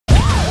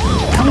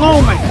Hello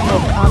my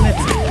fellow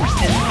comets,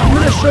 and I'm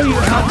going to show you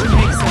how to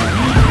make some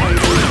Mii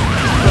Fighters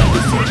from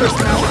the Super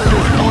Smash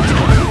Bros.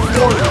 Ultimate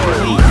before the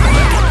release.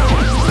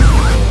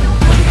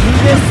 To do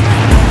this,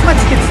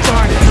 let's get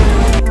started.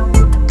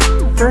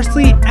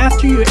 Firstly,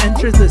 after you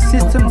enter the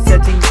system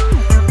settings,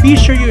 be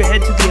sure you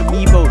head to the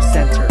Amiibo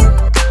Center.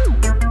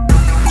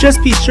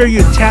 Just be sure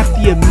you tap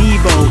the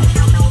Amiibo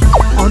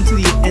onto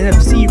the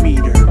NFC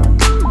reader.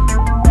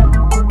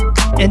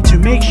 And to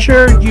make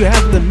sure you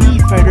have the Mii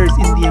Fighters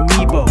in the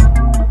Amiibo.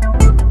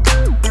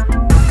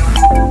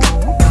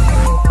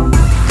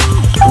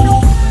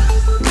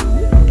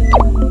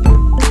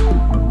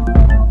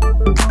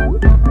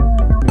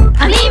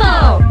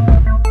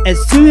 Amiibo! As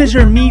soon as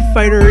your Mii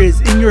Fighter is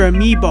in your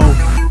Amiibo,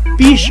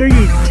 be sure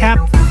you tap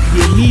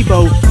the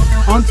Amiibo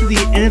onto the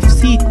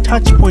NFC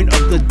touchpoint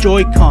of the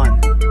Joy-Con.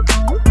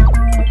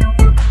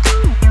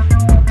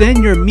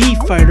 Then your Mii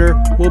Fighter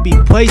will be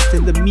placed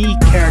in the Mii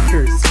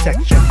Characters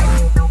section.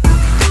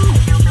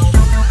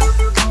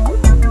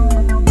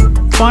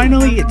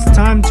 Finally, it's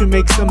time to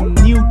make some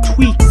new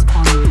tweaks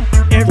on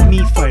every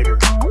Mii Fighter.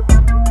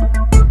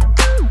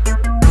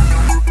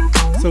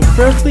 So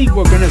firstly,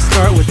 we're going to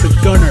start with the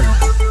gunner.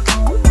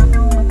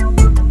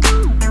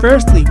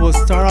 Firstly, we'll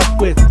start off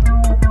with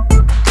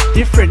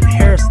different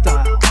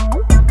hairstyle,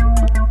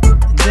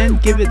 and then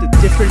give it a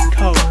different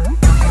color.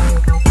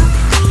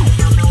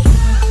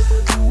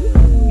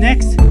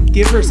 Next,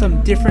 give her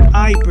some different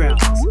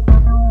eyebrows.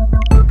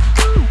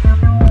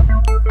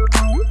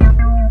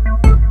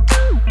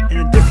 And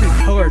a different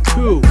color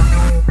too.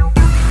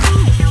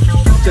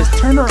 Just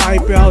turn her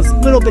eyebrows a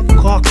little bit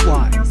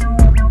clockwise.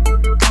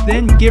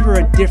 Then give her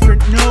a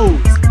different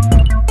nose.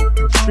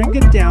 And shrink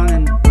it down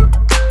and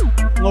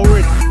lower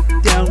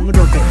it down a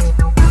little bit.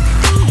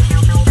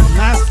 And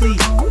lastly,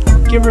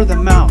 give her the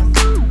mouth.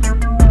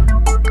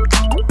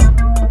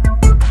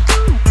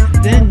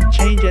 And then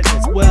change it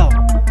as well.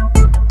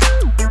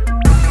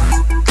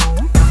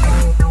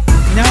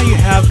 Now you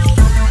have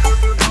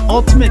an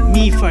Ultimate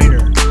Mii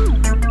Fighter.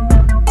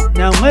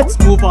 Now let's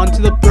move on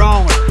to the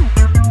Brawler.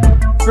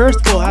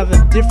 First we'll have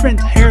a different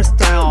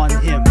hairstyle on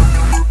him.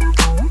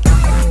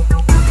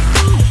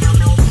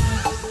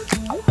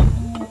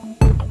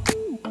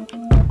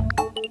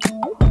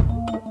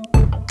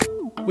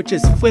 Which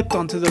is flipped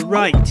onto the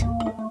right.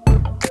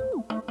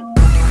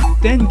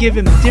 Then give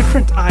him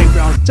different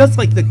eyebrows just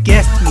like the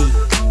guest Mii.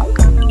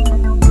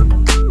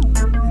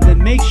 And then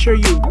make sure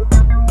you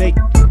make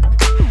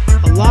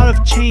a lot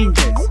of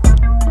changes.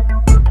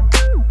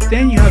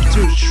 Then you have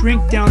to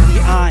shrink down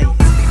the eyes.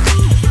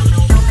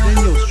 Then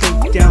you'll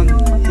shrink down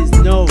his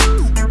nose.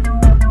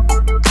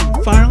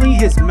 And finally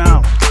his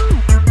mouth.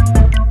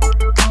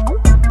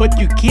 But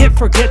you can't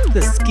forget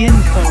the skin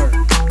color.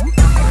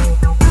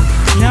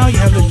 Now you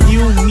have a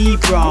new Mii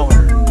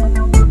Brawler.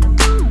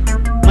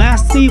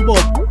 Lastly, we'll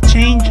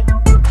change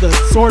the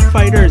Sword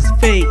Fighter's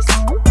face.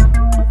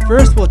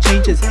 First we'll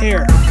change his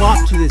hair,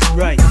 flop to his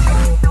right.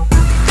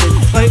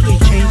 Then slightly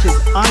change his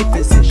eye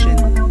position,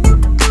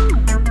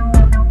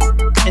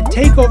 and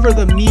take over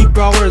the Mii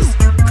Brawler's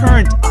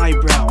current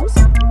eyebrows,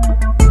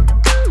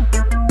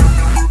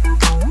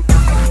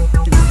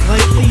 and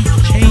slightly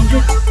change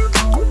it,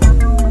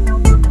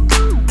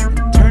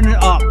 and turn it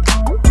up.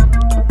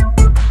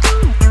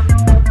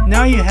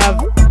 Now you have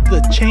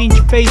the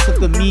changed face of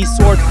the Mii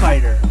Sword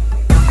Fighter,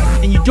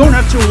 and you don't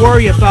have to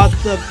worry about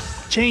the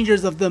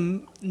changes of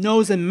the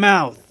nose and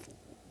mouth.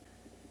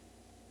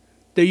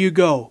 There you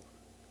go.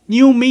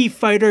 New Mii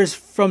Fighters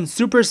from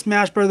Super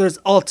Smash Bros.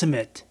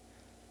 Ultimate.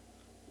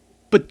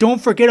 But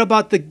don't forget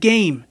about the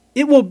game.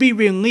 It will be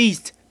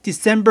released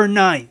December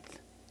 9th.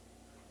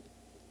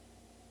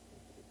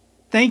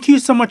 Thank you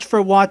so much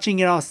for watching,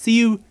 and I'll see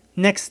you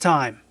next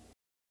time.